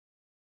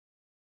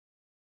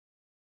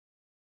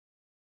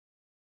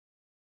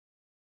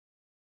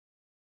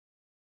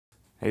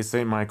Hey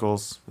St.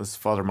 Michael's, this is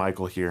Father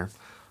Michael here.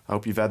 I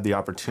hope you've had the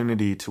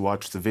opportunity to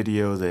watch the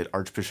video that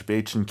Archbishop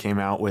Aitchen came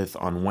out with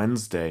on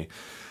Wednesday,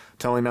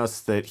 telling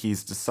us that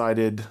he's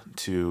decided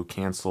to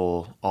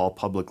cancel all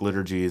public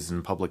liturgies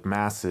and public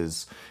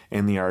masses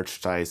in the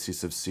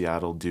Archdiocese of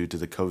Seattle due to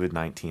the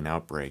COVID-19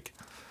 outbreak.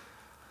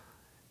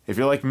 If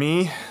you're like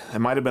me, it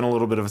might have been a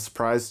little bit of a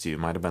surprise to you, it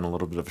might have been a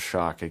little bit of a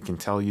shock. I can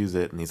tell you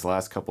that in these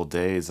last couple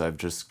days, I've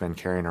just been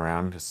carrying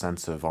around a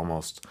sense of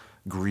almost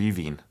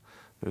grieving.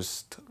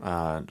 Just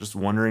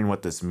wondering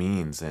what this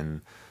means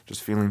and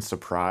just feeling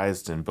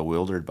surprised and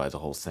bewildered by the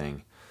whole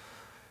thing.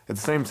 At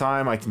the same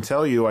time, I can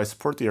tell you I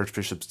support the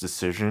Archbishop's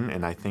decision,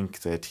 and I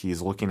think that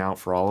he's looking out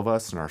for all of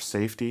us and our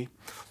safety.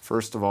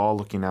 First of all,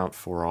 looking out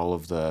for all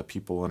of the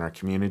people in our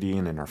community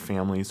and in our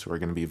families who are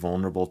going to be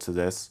vulnerable to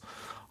this,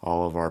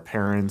 all of our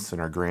parents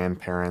and our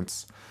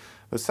grandparents.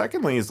 But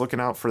secondly, he's looking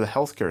out for the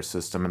healthcare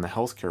system and the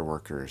healthcare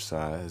workers.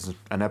 As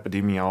an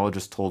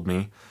epidemiologist told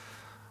me,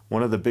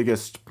 one of the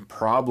biggest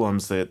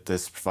problems that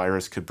this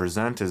virus could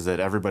present is that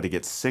everybody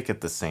gets sick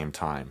at the same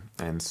time.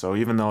 And so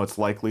even though it's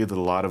likely that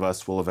a lot of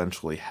us will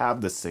eventually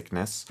have the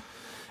sickness,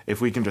 if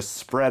we can just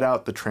spread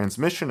out the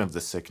transmission of the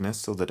sickness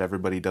so that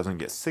everybody doesn't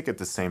get sick at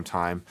the same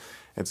time,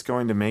 it's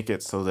going to make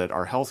it so that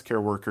our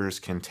healthcare workers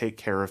can take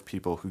care of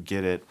people who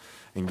get it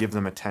and give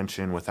them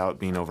attention without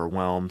being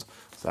overwhelmed,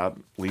 without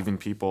leaving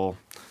people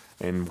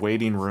in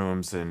waiting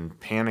rooms and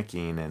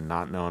panicking and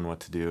not knowing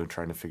what to do and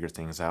trying to figure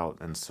things out.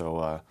 And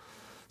so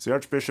the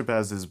Archbishop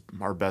has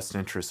our best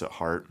interests at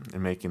heart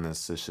in making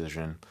this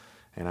decision,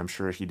 and I'm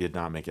sure he did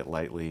not make it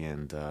lightly,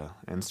 and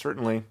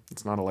certainly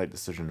it's not a light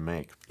decision to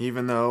make.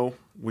 Even though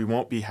we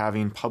won't be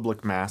having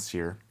public Mass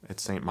here at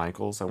St.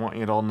 Michael's, I want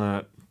you all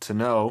to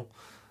know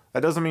that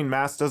doesn't mean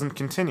Mass doesn't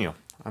continue.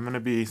 I'm going to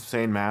be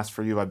saying Mass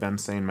for you. I've been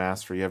saying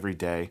Mass for you every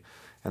day,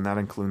 and that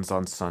includes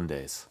on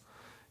Sundays.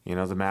 You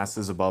know, the Mass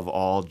is above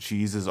all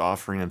Jesus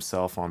offering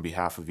himself on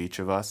behalf of each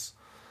of us.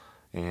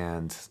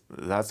 And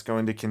that's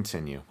going to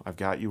continue. I've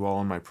got you all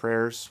in my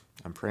prayers.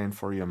 I'm praying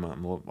for you.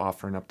 I'm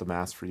offering up the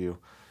Mass for you.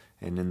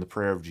 And in the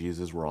prayer of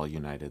Jesus, we're all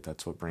united.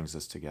 That's what brings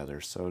us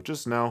together. So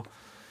just know,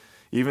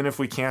 even if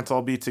we can't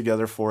all be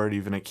together for it,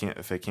 even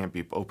if it can't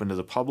be open to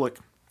the public,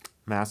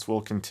 Mass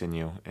will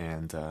continue,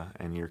 and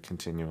you're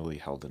continually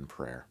held in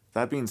prayer.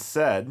 That being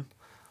said,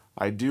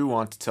 I do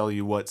want to tell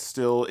you what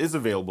still is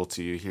available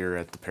to you here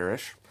at the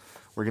parish.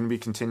 We're going to be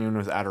continuing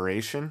with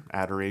Adoration.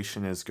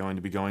 Adoration is going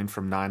to be going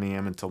from 9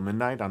 a.m. until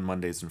midnight on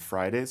Mondays and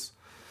Fridays.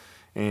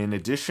 In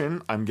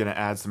addition, I'm going to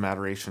add some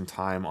Adoration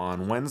time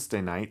on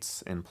Wednesday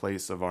nights in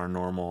place of our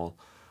normal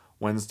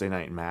Wednesday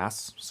night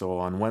Mass. So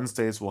on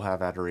Wednesdays, we'll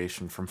have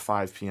Adoration from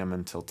 5 p.m.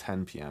 until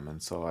 10 p.m. And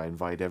so I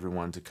invite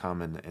everyone to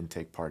come and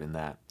take part in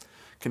that.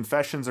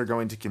 Confessions are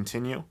going to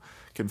continue.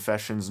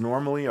 Confessions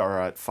normally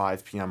are at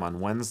 5 p.m. on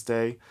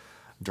Wednesday,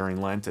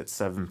 during Lent at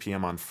 7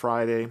 p.m. on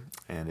Friday,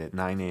 and at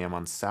 9 a.m.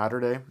 on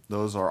Saturday.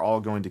 Those are all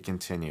going to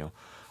continue.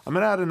 I'm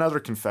going to add another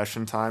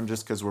confession time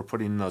just because we're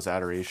putting in those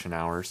adoration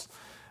hours.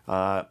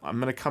 I'm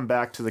going to come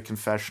back to the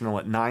confessional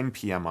at 9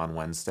 p.m. on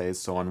Wednesdays.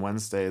 So on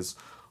Wednesdays,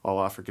 I'll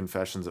offer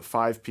confessions at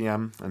 5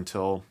 p.m.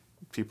 until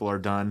people are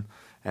done,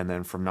 and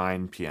then from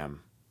 9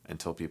 p.m.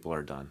 until people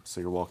are done. So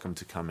you're welcome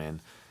to come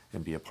in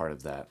and be a part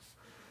of that.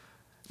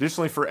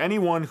 Additionally, for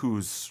anyone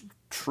who's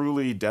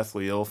truly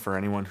deathly ill, for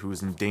anyone who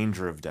is in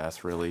danger of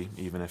death, really,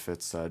 even if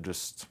it's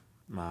it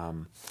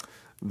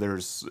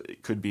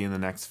could be in the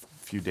next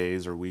few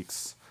days or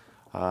weeks,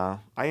 I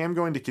am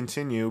going to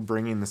continue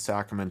bringing the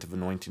sacrament of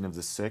anointing of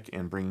the sick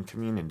and bringing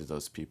communion to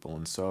those people.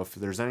 And so if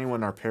there's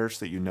anyone in our parish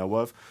that you know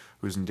of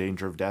who's in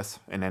danger of death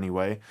in any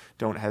way,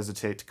 don't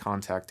hesitate to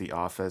contact the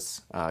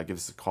office, give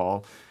us a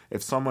call.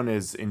 If someone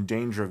is in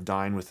danger of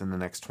dying within the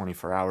next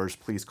 24 hours,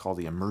 please call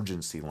the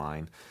emergency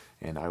line,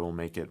 and I will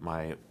make it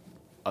my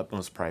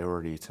utmost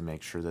priority to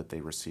make sure that they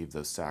receive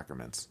those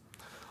sacraments.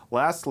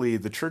 Lastly,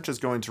 the church is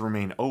going to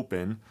remain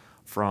open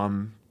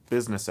from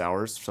business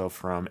hours, so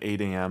from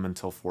 8 a.m.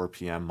 until 4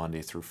 p.m.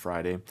 Monday through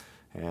Friday,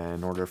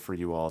 in order for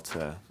you all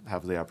to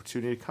have the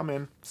opportunity to come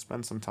in,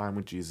 spend some time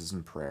with Jesus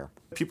in prayer.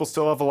 People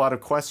still have a lot of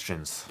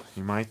questions.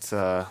 You might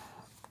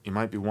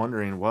be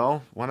wondering,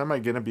 well, when am I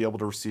going to be able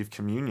to receive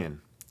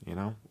communion? You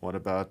know, what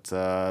about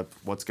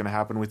what's going to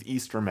happen with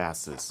Easter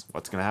Masses?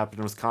 What's going to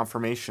happen with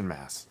Confirmation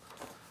Mass?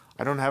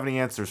 I don't have any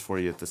answers for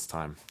you at this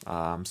time.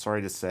 I'm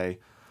sorry to say.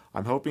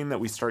 I'm hoping that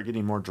we start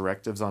getting more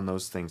directives on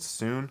those things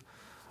soon.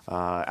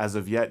 As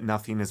of yet,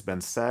 nothing has been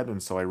said,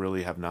 and so I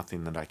really have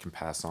nothing that I can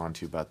pass on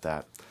to you about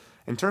that.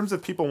 In terms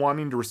of people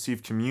wanting to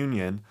receive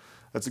communion,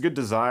 that's a good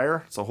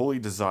desire. It's a holy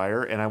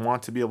desire, and I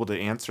want to be able to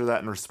answer that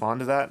and respond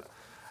to that.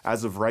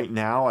 As of right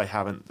now, I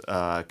haven't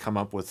come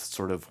up with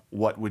sort of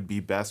what would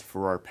be best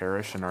for our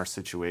parish and our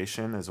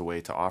situation as a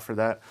way to offer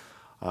that.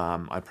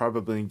 I'm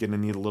probably going to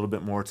need a little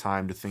bit more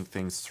time to think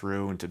things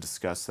through and to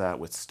discuss that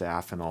with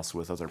staff and also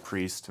with other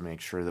priests to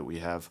make sure that we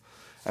have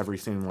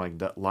everything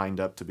lined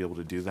up to be able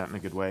to do that in a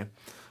good way.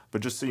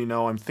 But just so you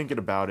know, I'm thinking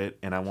about it,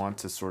 and I want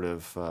to sort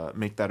of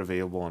make that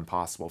available and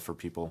possible for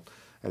people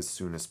as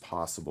soon as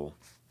possible.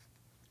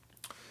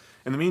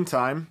 In the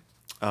meantime,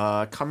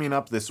 coming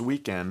up this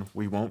weekend,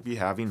 we won't be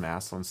having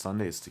Mass on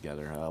Sundays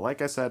together.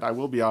 Like I said, I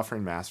will be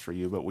offering Mass for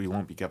you, but we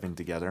won't be coming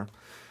together.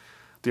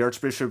 The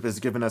Archbishop has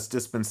given us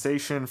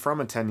dispensation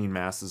from attending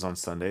Masses on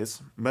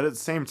Sundays, but at the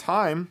same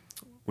time,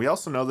 we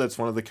also know that it's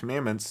one of the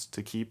commandments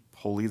to keep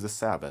holy the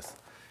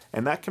Sabbath.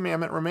 And that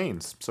commandment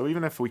remains. So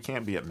even if we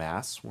can't be at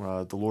Mass,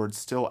 the Lord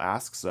still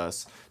asks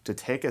us to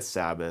take a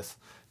Sabbath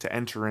to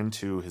enter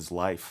into his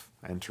life,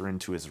 enter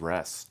into his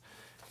rest.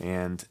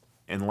 And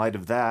in light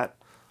of that,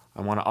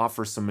 I want to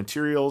offer some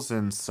materials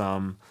and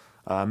some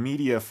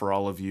media for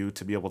all of you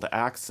to be able to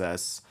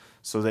access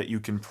so that you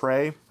can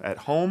pray at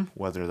home,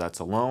 whether that's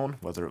alone,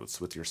 whether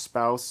it's with your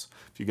spouse.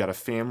 If you got a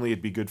family,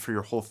 it'd be good for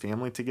your whole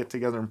family to get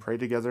together and pray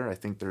together. I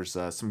think there's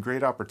some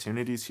great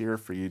opportunities here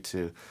for you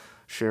to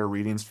share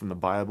readings from the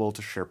Bible,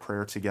 to share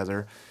prayer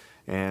together.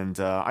 And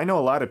I know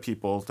a lot of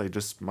people, they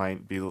just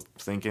might be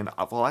thinking,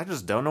 well, I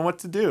just don't know what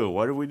to do.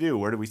 What do we do?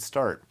 Where do we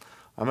start?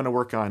 I'm going to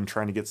work on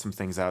trying to get some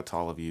things out to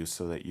all of you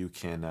so that you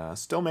can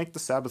still make the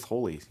Sabbath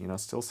holy,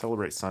 still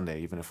celebrate Sunday,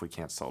 even if we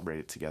can't celebrate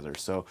it together.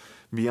 So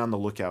be on the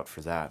lookout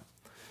for that.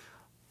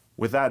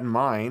 With that in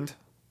mind,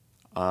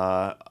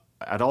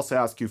 I'd also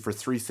ask you for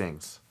 3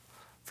 things.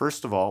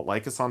 First of all,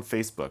 like us on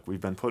Facebook. We've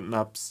been putting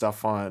up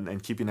stuff on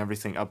and keeping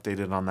everything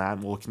updated on that,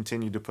 and we'll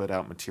continue to put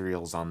out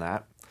materials on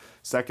that.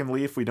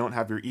 Secondly, if we don't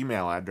have your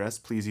email address,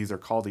 please either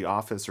call the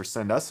office or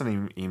send us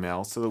an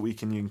email so that we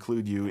can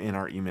include you in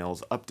our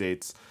emails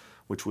updates,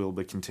 which we'll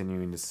be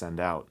continuing to send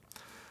out.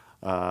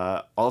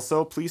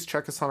 Also, please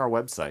check us on our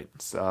website.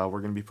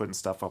 We're going to be putting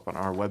stuff up on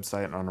our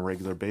website on a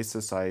regular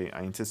basis, I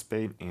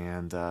anticipate,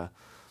 and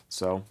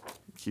so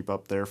keep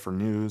up there for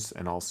news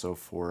and also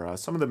for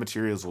some of the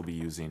materials we'll be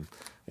using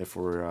if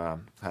we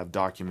have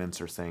documents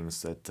or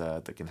things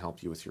that can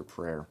help you with your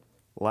prayer.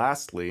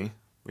 Lastly,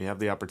 we have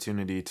the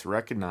opportunity to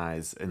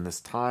recognize in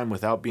this time,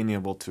 without being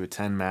able to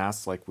attend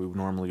Mass like we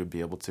normally would be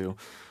able to,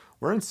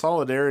 we're in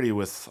solidarity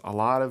with a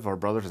lot of our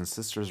brothers and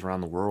sisters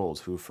around the world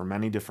who, for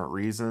many different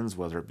reasons,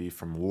 whether it be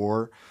from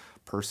war,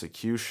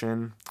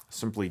 persecution,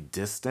 simply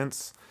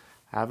distance,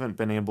 haven't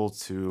been able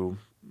to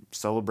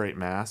celebrate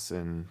Mass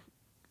in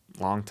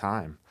a long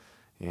time.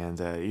 And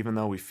even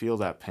though we feel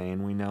that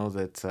pain, we know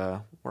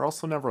that we're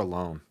also never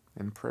alone.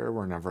 In prayer,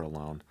 we're never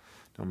alone,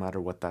 no matter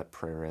what that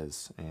prayer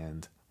is.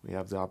 And we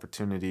have the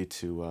opportunity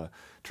to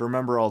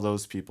remember all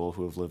those people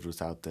who have lived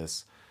without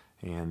this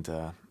and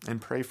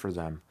pray for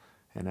them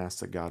and ask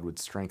that God would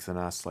strengthen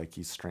us like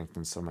he's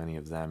strengthened so many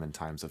of them in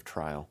times of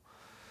trial.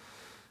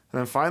 And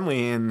then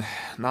finally, in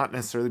not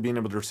necessarily being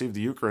able to receive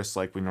the Eucharist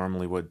like we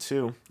normally would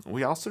too,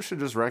 we also should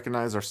just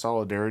recognize our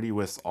solidarity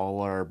with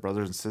all our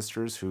brothers and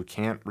sisters who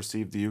can't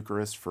receive the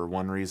Eucharist for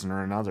one reason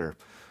or another,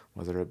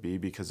 whether it be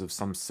because of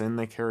some sin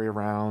they carry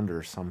around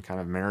or some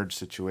kind of marriage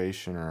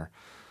situation, or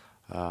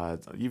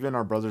even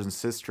our brothers and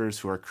sisters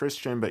who are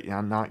Christian but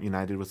not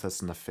united with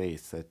us in the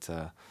faith,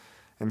 that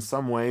in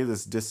some way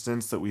this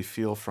distance that we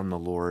feel from the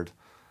Lord,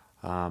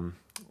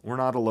 we're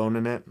not alone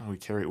in it. We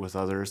carry it with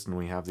others, and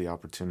we have the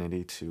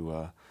opportunity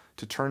to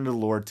turn to the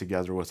Lord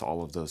together with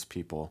all of those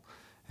people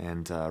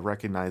and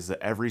recognize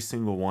that every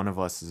single one of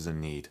us is in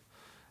need.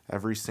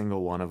 Every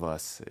single one of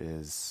us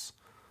is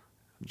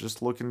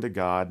just looking to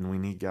God, and we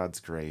need God's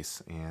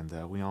grace,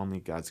 and we all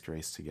need God's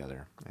grace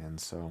together. And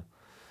so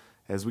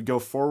as we go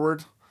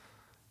forward,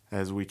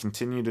 as we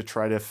continue to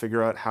try to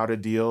figure out how to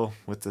deal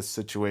with this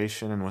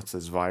situation and with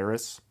this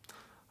virus,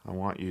 I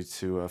want you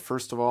to,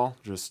 first of all,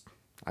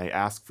 I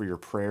ask for your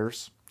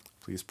prayers.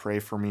 Please pray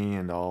for me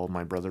and all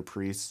my brother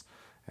priests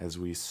as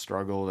we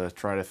struggle to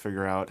try to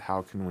figure out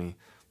how can we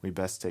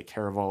best take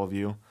care of all of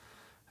you.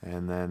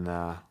 And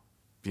then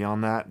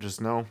beyond that,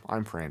 just know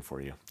I'm praying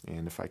for you.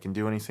 And if I can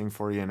do anything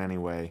for you in any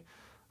way,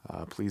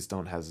 please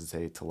don't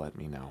hesitate to let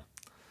me know.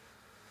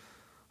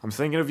 I'm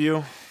thinking of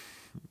you.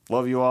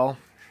 Love you all.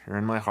 You're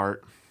in my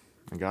heart.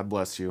 And God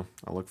bless you.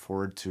 I look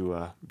forward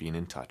to being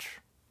in touch.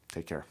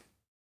 Take care.